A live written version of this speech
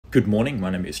Good morning, my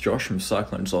name is Josh from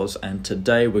CyclonesOZ, and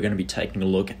today we're going to be taking a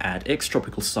look at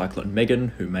ex-tropical Cyclone Megan,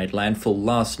 who made landfall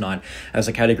last night as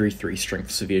a Category 3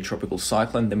 strength severe tropical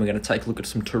cyclone. Then we're going to take a look at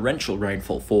some torrential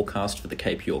rainfall forecast for the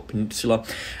Cape York Peninsula,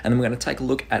 and then we're going to take a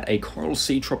look at a Coral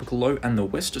Sea tropical low and the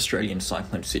West Australian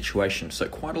cyclone situation. So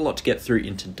quite a lot to get through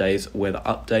in today's weather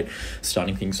update.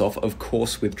 Starting things off, of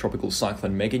course, with tropical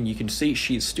Cyclone Megan. You can see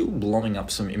she is still blowing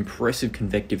up some impressive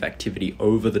convective activity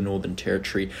over the Northern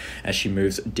Territory as she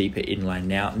moves deeper inland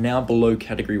now below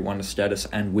Category 1 status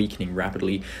and weakening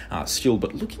rapidly still,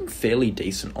 but looking fairly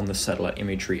decent on the satellite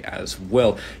imagery as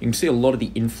well. You can see a lot of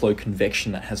the inflow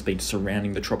convection that has been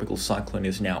surrounding the tropical cyclone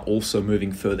is now also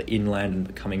moving further inland and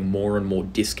becoming more and more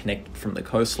disconnected from the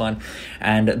coastline,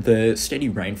 and the steady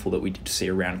rainfall that we did see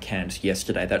around Cairns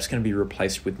yesterday, that's going to be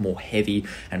replaced with more heavy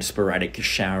and sporadic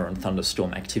shower and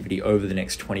thunderstorm activity over the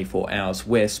next 24 hours,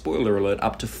 where, spoiler alert,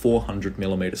 up to 400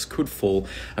 millimeters could fall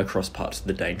across parts of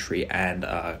the Daintree and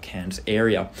Cairns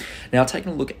area. Now,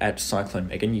 taking a look at Cyclone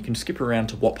Megan, you can skip around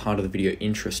to what part of the video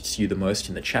interests you the most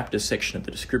in the chapter section of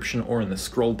the description or in the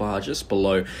scroll bar just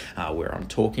below where I'm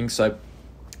talking. So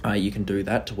you can do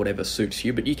that to whatever suits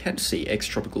you, but you can see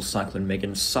ex-tropical Cyclone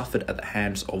Megan suffered at the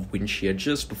hands of wind shear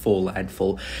just before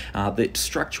landfall. The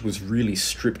structure was really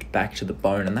stripped back to the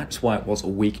bone, and that's why it was a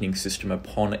weakening system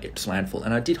upon its landfall.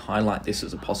 And I did highlight this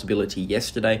as a possibility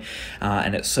yesterday,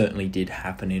 and it certainly did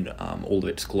happen in all of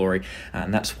its glory,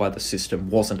 and that's why the system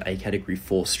wasn't a Category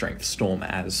 4 strength storm,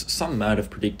 as some might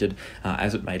have predicted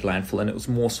as it made landfall, and it was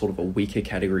more sort of a weaker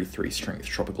Category 3 strength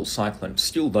tropical cyclone.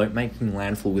 Still, though, making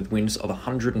landfall with winds of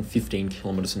 115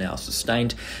 kilometers an hour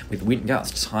sustained, with wind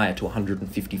gusts higher to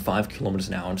 155 kilometers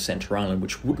an hour on Centre Island,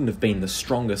 which wouldn't have been the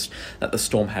strongest that the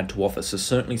storm had to offer, so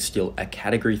certainly still a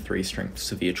Category 3 strength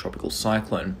severe tropical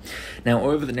cyclone. Now,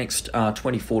 over the next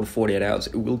 24 to 48 hours,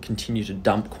 it will continue to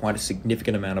dump quite a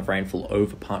significant amount of rainfall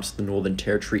over parts of the Northern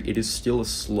Territory. It is still a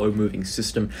slow-moving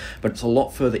system, but it's a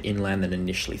lot further inland than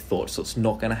initially thought, so it's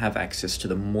not going to have access to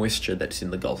the moisture that's in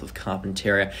the Gulf of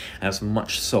Carpentaria as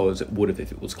much so as it would have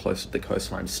if it was closer to the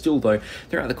coastline. Still, though,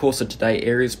 throughout the course of today,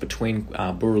 areas between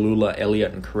Burralula,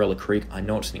 Elliot and Corella Creek, I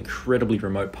know it's an incredibly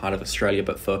remote part of Australia,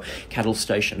 but for cattle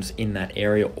stations in that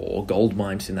area or gold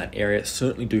mines in that area,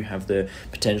 certainly do have the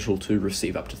potential to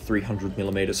receive up to 300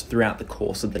 millimeters throughout the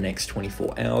course of the next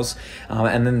 24 hours.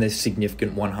 And then there's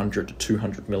significant 100 to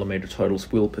 200 millimeter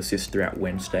totals will persist throughout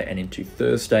Wednesday and into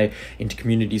Thursday into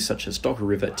communities such as Docker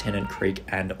River, Tennant Creek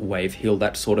and Wave Hill,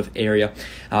 that sort of area.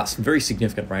 Some very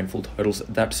significant rainfall totals,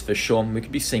 that's for sure. We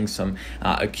could be seeing some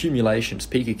accumulations,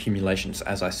 peak accumulations.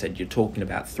 As I said, you're talking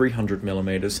about 300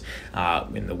 millimeters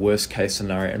in the worst case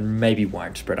scenario, and maybe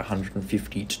widespread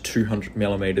 150 to 200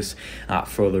 millimeters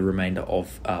for the remainder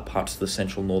of parts of the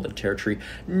central Northern Territory.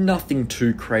 Nothing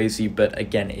too crazy, but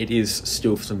again, it is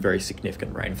still some very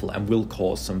significant rainfall and will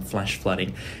cause some flash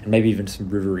flooding and maybe even some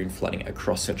riverine flooding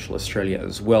across central Australia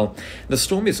as well. The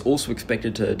storm is also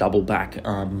expected to double back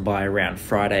by around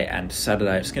Friday and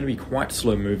Saturday. It's going to be quite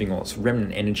slow moving, or its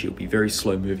remnant energy will be very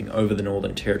slow moving over the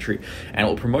Northern Territory, and it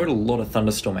will promote a lot of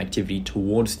thunderstorm activity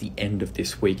towards the end of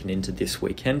this week and into this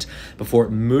weekend before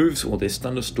it moves, or this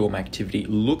thunderstorm activity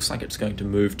looks like it's going to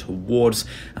move towards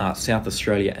South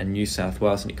Australia and New South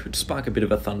Wales, and it could spark a bit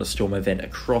of a thunderstorm event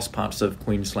across parts of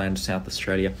Queensland, South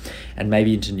Australia and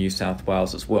maybe into New South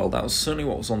Wales as well. That was certainly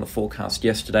what was on the forecast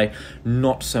yesterday,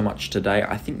 not so much today.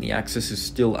 I think the axis is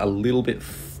still a little bit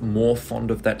more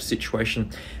fond of that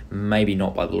situation, maybe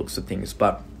not by the looks of things,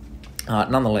 but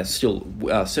nonetheless, still,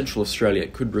 Central Australia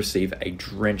could receive a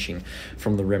drenching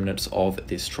from the remnants of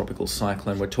this tropical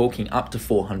cyclone. We're talking up to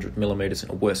 400 millimeters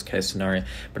in a worst case scenario,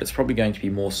 but it's probably going to be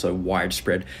more so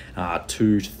widespread,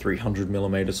 200 to 300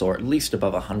 millimeters, or at least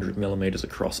above 100 millimeters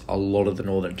across a lot of the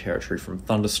Northern Territory from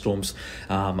thunderstorms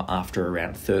after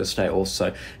around Thursday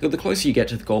also. The closer you get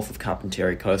to the Gulf of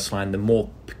Carpentaria coastline, the more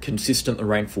consistent the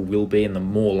rainfall will be and the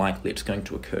more likely it's going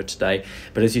to occur today.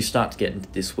 But as you start to get into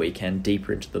this weekend,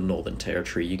 deeper into the Northern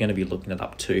Territory, you're going to be looking at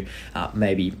up to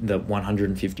maybe the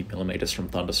 150 millimeters from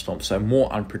thunderstorms, so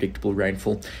more unpredictable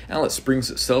rainfall. Alice Springs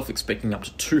itself expecting up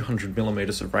to 200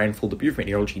 millimeters of rainfall. The Bureau of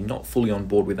Meteorology not fully on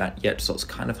board with that yet, so it's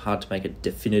kind of hard to make a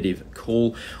definitive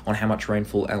call on how much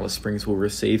rainfall Alice Springs will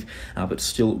receive, but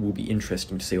still it will be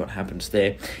interesting to see what happens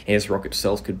there. Ayers Rock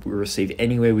itself could receive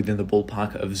anywhere within the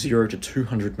ballpark of 0 to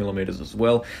 200 millimeters as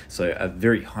well, so a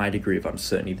very high degree of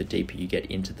uncertainty the deeper you get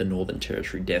into the Northern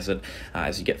Territory desert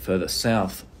as you get further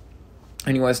south.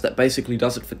 Anyways, that basically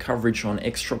does it for coverage on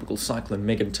ex-tropical Cyclone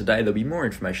Megan today. There'll be more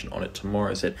information on it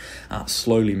tomorrow as it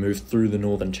slowly moves through the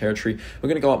Northern Territory. We're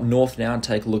going to go up north now and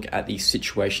take a look at the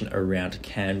situation around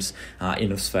Cairns,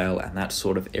 Innisfail and that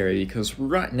sort of area, because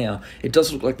right now it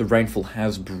does look like the rainfall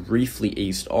has briefly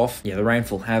eased off. Yeah, the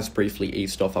rainfall has briefly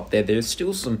eased off up there. There's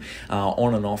still some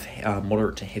on and off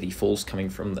moderate to heavy falls coming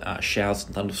from showers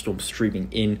and thunderstorms streaming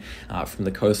in from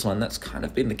the coastline. That's kind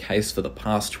of been the case for the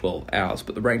past 12 hours,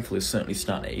 but the rainfall is certainly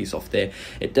starting to ease off there.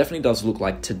 It definitely does look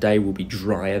like today will be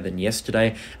drier than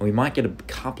yesterday, and we might get a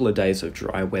couple of days of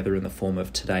dry weather in the form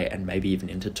of today and maybe even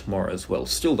into tomorrow as well.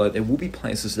 Still though, there will be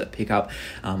places that pick up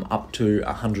to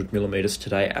 100 millimeters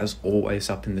today, as always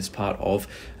up in this part of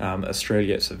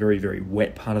Australia. It's a very, very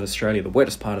wet part of Australia, the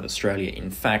wettest part of Australia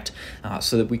in fact,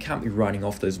 so that we can't be writing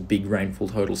off those big rainfall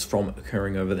totals from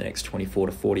occurring over the next 24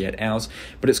 to 48 hours,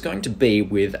 but it's going to be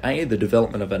with the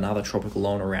development of another tropical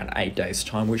low in around 8 days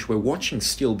time, which we're watching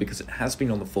still because it has been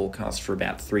on the forecast for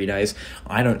about 3 days.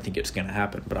 I don't think it's going to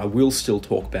happen, but I will still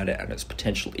talk about it and its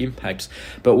potential impacts.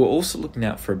 But we're also looking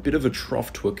out for a bit of a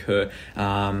trough to occur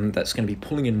that's going to be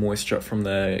pulling in moisture from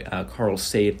the Coral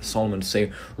Sea, the Solomon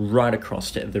Sea, right across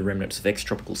to the remnants of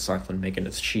ex-tropical Cyclone Megan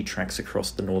as she tracks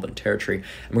across the Northern Territory.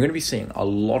 And we're going to be seeing a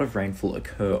lot of rainfall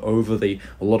occur over a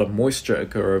lot of moisture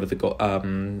occur over the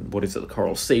the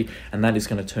Coral Sea, and that is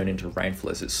going to turn into rainfall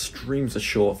as it streams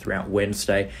ashore throughout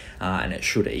Wednesday, and it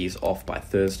should ease off by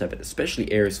Thursday, but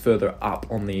especially areas further up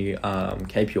on the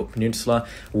Cape York Peninsula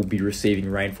will be receiving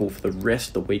rainfall for the rest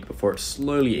of the week before it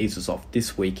slowly eases off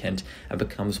this weekend and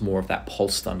becomes more of that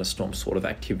pulse thunderstorm sort of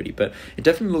activity. But it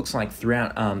definitely looks like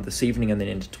throughout this evening and then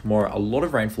into tomorrow, a lot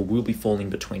of rainfall will be falling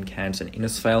between Cairns and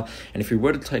Innisfail, and if we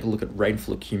were to take a look at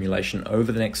rainfall accumulation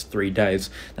over the next 3 days,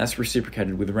 that's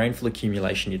reciprocated with rainfall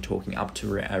accumulation. You're talking up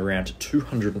to around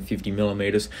 250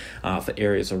 millimeters for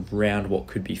areas around what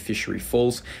could be Fishery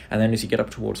Falls, and then as you get up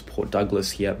towards Port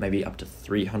Douglas here, maybe up to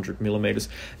 300 millimeters.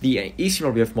 The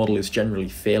ECMWF model is generally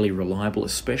fairly reliable,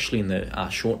 especially in the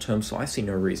short term, so I see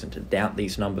no reason to doubt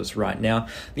these numbers right now.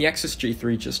 The Axis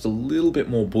G3 just a little bit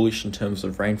more bullish in terms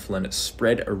of rainfall, and it's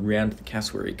spread around the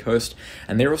Cassowary coast,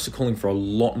 and they're also calling for a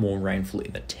lot more rainfall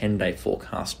in the 10-day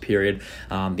forecast period.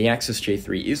 The Axis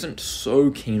G3 isn't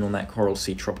so keen on that Coral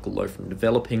Sea tropical low from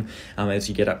developing as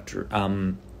you get up to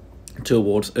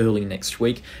towards early next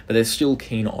week, but they're still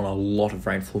keen on a lot of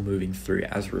rainfall moving through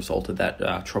as a result of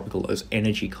that tropical low's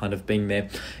energy kind of being there.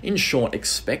 In short,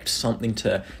 expect something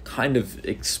to kind of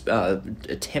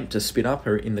attempt to spin up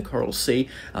in the Coral Sea,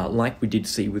 like we did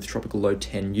see with tropical low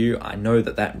 10U. I know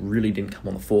that really didn't come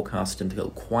on the forecast until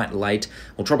quite late.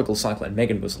 Well, tropical cyclone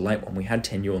Megan was a late one. We had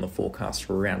 10U on the forecast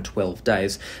for around 12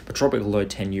 days, but tropical low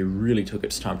 10U really took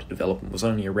its time to develop and was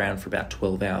only around for about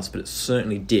 12 hours, but it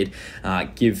certainly did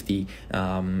give the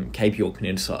Cape York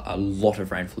Peninsula a lot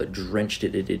of rainfall. It drenched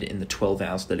it in the 12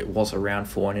 hours that it was around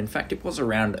for, and in fact it was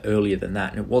around earlier than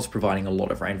that, and it was providing a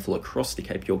lot of rainfall across the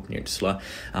Cape York Peninsula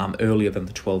earlier than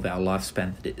the 12-hour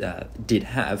lifespan that it did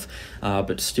have,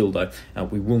 but still though,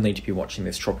 we will need to be watching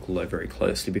this tropical low very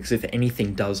closely, because if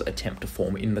anything does attempt to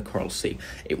form in the Coral Sea,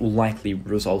 it will likely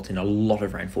result in a lot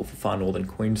of rainfall for far northern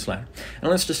Queensland. And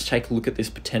let's just take a look at this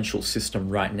potential system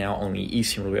right now on the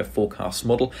ECMWF forecast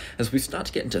model as we start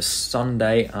to get into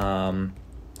Sunday,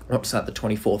 what's that, the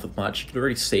 24th of March. You can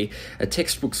already see a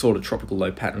textbook sort of tropical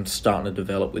low pattern starting to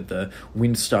develop, with the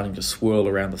winds starting to swirl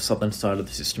around the southern side of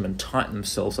the system and tighten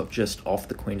themselves up just off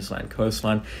the Queensland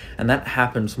coastline, and that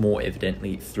happens more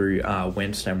evidently through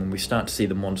Wednesday when we start to see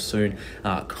the monsoon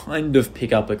kind of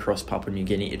pick up across Papua New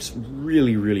Guinea. It's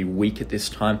really, really weak at this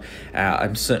time.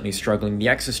 I'm certainly struggling. The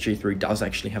Axis G3 does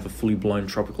actually have a fully blown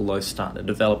tropical low starting to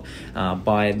develop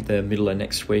by the middle of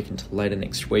next week until later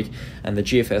next week, and the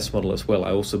GFS model as well,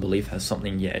 I also believe has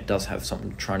something, it does have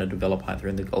something trying to develop either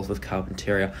in the Gulf of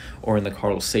Carpentaria or in the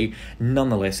Coral Sea.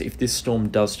 Nonetheless, if this storm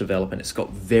does develop and it's got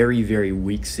very, very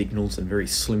weak signals and very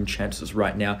slim chances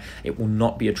right now, it will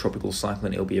not be a tropical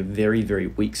cyclone. It'll be a very, very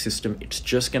weak system. It's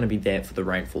just going to be there for the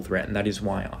rainfall threat, and that is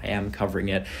why I am covering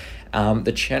it.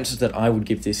 The chances that I would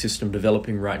give this system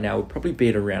developing right now would probably be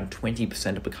at around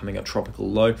 20% of becoming a tropical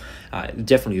low.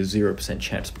 Definitely a 0%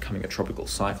 chance of becoming a tropical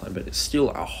cyclone, but it's still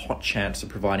a hot chance of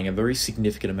providing a very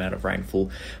significant amount of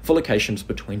rainfall for locations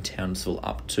between Townsville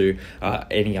up to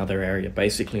any other area,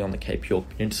 basically on the Cape York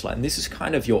Peninsula. And this is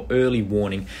kind of your early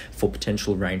warning for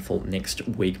potential rainfall next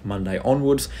week, Monday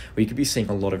onwards, where you could be seeing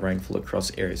a lot of rainfall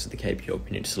across areas of the Cape York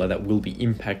Peninsula that will be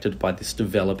impacted by this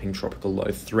developing tropical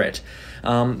low threat.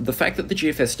 The fact that the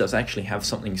GFS does actually have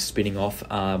something spinning off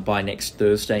by next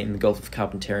Thursday in the Gulf of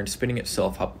Carpentaria and spinning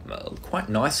itself up quite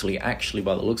nicely, actually,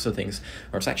 by the looks of things,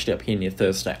 or it's actually up here near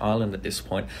Thursday Island at this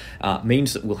point, means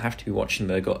means that we'll have to be watching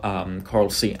the Coral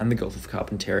Sea and the Gulf of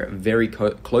Carpentaria very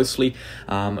closely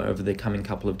over the coming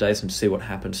couple of days and see what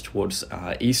happens towards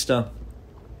Easter.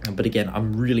 But again,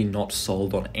 I'm really not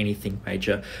sold on anything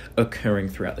major occurring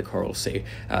throughout the Coral Sea,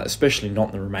 especially not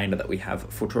in the remainder that we have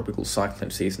for tropical cyclone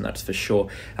season, that's for sure.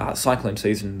 Cyclone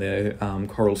season, the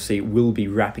Coral Sea will be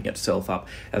wrapping itself up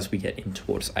as we get in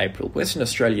towards April. Western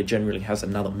Australia generally has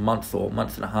another month or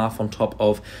month and a half on top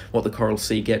of what the Coral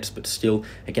Sea gets, but still,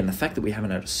 again, the fact that we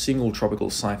haven't had a single tropical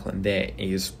cyclone there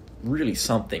is really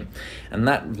something, and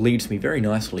that leads me very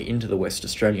nicely into the West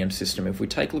Australian system. If we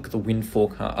take a look at the wind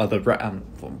forecast,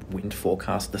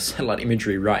 the satellite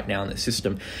imagery right now in the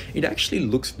system, it actually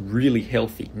looks really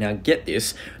healthy. Now get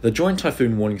this, the Joint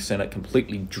Typhoon Warning Centre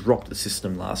completely dropped the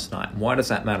system last night. And why does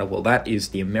that matter? Well, that is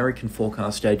the American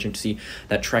forecast agency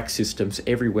that tracks systems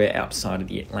everywhere outside of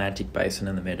the Atlantic Basin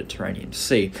and the Mediterranean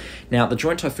Sea. Now, the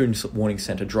Joint Typhoon Warning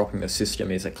Centre dropping the system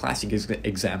is a classic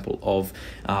example of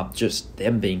just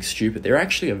them being stupid. They're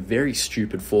actually a very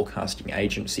stupid forecasting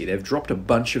agency. They've dropped a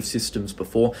bunch of systems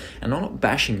before, and I'm not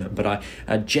bashing them, but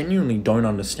I genuinely don't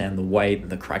understand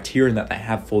the criterion that they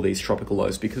have for these tropical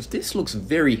lows, because this looks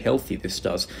very healthy, this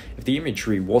does, if the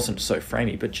imagery wasn't so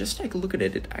framey. But just take a look at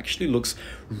it, it actually looks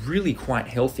really quite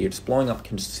healthy. It's blowing up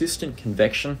consistent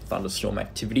convection, thunderstorm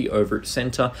activity over its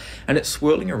centre, and it's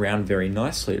swirling around very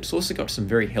nicely. It's also got some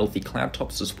very healthy cloud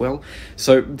tops as well.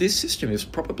 So this system is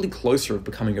probably closer of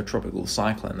becoming a tropical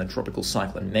cyclone than tropical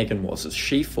cyclone Megan was as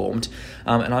she formed,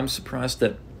 and I'm surprised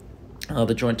that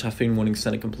the Joint Typhoon Warning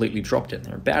Centre completely dropped it.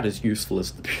 They're about as useful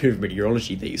as the Bureau of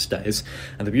Meteorology these days,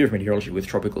 and the Bureau of Meteorology with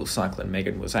tropical cyclone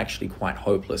Megan was actually quite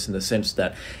hopeless in the sense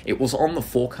that it was on the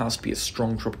forecast to be a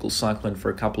strong tropical cyclone for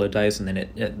a couple of days, and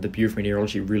then the Bureau of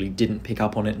Meteorology really didn't pick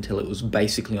up on it until it was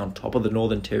basically on top of the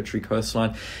Northern Territory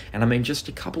coastline. And I mean, just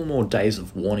a couple more days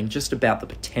of warning just about the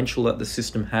potential that the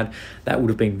system had, that would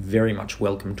have been very much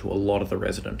welcome to a lot of the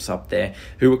residents up there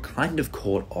who were kind of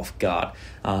caught off guard.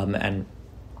 And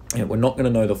we're not going to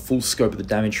know the full scope of the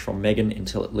damage from Megan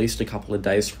until at least a couple of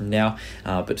days from now,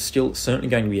 but still certainly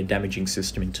going to be a damaging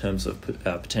system in terms of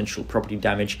potential property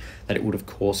damage that it would have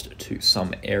caused to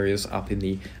some areas up in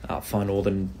the far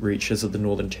northern reaches of the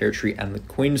Northern Territory and the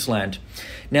Queensland.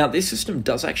 Now, this system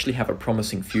does actually have a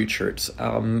promising future. It's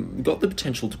got the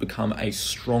potential to become a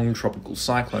strong tropical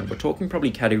cyclone. We're talking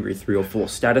probably category 3 or 4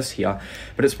 status here,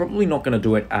 but it's probably not going to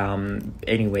do it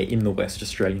anywhere in the West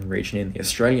Australian region, in the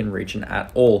Australian region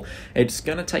at all. It's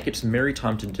going to take its merry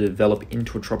time to develop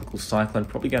into a tropical cyclone,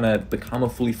 probably going to become a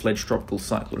fully fledged tropical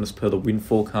cyclone as per the wind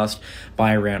forecast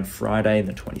by around Friday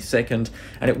the 22nd,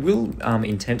 and it will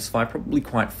intensify probably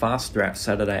quite fast throughout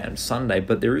Saturday and Sunday,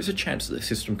 but there is a chance that the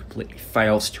system completely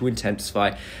fails to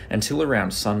intensify until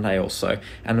around Sunday or so,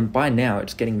 and by now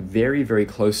it's getting very, very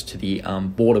close to the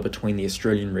border between the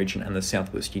Australian region and the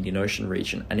Southwest Indian Ocean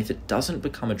region, and if it doesn't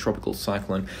become a tropical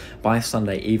cyclone by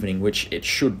Sunday evening, which it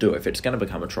should do, if it's going to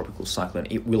become a tropical cyclone,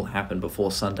 it will happen before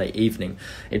Sunday evening.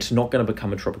 It's not going to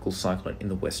become a tropical cyclone in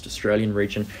the West Australian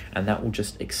region, and that will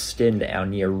just extend our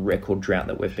near record drought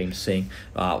that we've been seeing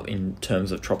in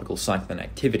terms of tropical cyclone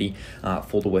activity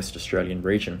for the West Australian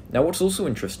region. Now, what's also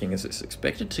interesting is it's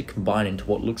expected to combine into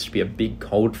what looks to be a big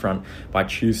cold front by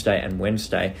Tuesday and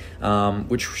Wednesday,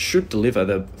 which should deliver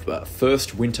the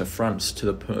first winter fronts to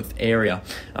the Perth area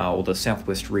or the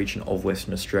southwest region of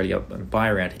Western Australia by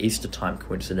around Easter time,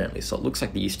 coincidentally. So it looks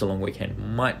like the Easter long weekend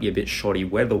might be a bit shoddy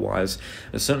weather-wise.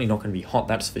 It's certainly not going to be hot,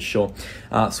 that's for sure.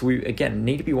 So we, again,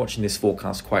 need to be watching this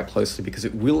forecast quite closely because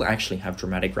it will actually have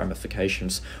dramatic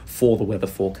ramifications for the weather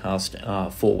forecast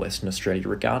for Western Australia,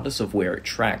 regardless of where it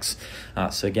tracks.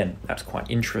 So again, that's quite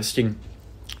interesting.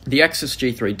 The Axis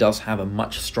G3 does have a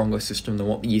much stronger system than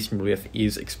what the Eastern WF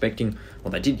is expecting.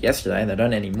 Well, they did yesterday, they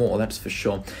don't anymore, that's for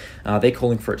sure. They're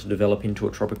calling for it to develop into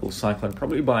a tropical cyclone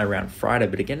probably by around Friday,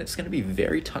 but again, it's going to be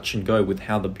very touch and go with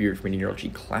how the Bureau of Meteorology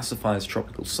classifies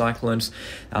tropical cyclones.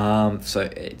 So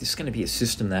it's going to be a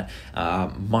system that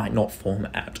might not form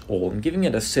at all. I'm giving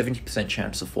it a 70%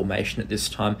 chance of formation at this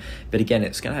time, but again,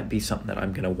 it's going to be something that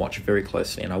I'm going to watch very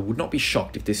closely, and I would not be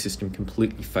shocked if this system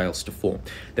completely fails to form.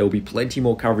 There will be plenty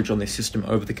more coverage on this system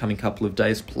over the coming couple of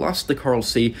days, plus the Coral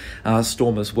Sea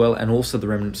storm as well, and also the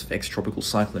remnants of ex-tropical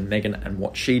cyclone Megan and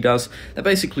what she does. That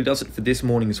basically does it for this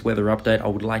morning's weather update. I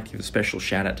would like to give a special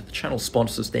shout out to the channel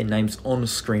sponsors, their names on the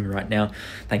screen right now.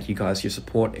 Thank you guys, your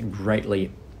support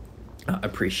greatly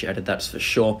Appreciated, that's for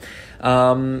sure.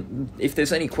 If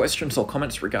there's any questions or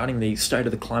comments regarding the state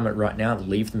of the climate right now,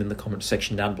 leave them in the comment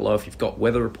section down below. If you've got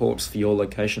weather reports for your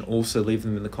location, also leave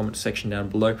them in the comment section down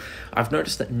below. I've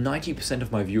noticed that 90%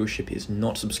 of my viewership is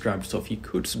not subscribed, so if you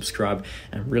could subscribe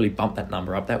and really bump that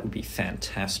number up, that would be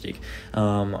fantastic.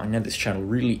 I know this channel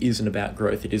really isn't about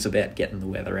growth, it is about getting the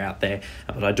weather out there,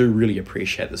 but I do really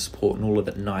appreciate the support and all of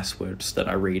the nice words that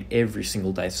I read every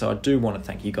single day, so I do want to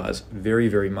thank you guys very,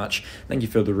 very much. Thank you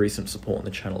for the recent support on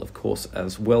the channel, of course,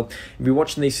 as well. You'll be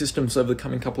watching these systems over the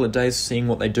coming couple of days, seeing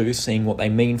what they do, seeing what they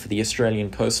mean for the Australian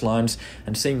coastlines,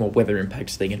 and seeing what weather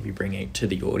impacts they're going to be bringing to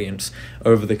the audience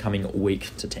over the coming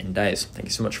week to 10 days. Thank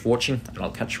you so much for watching, and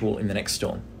I'll catch you all in the next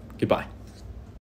storm. Goodbye.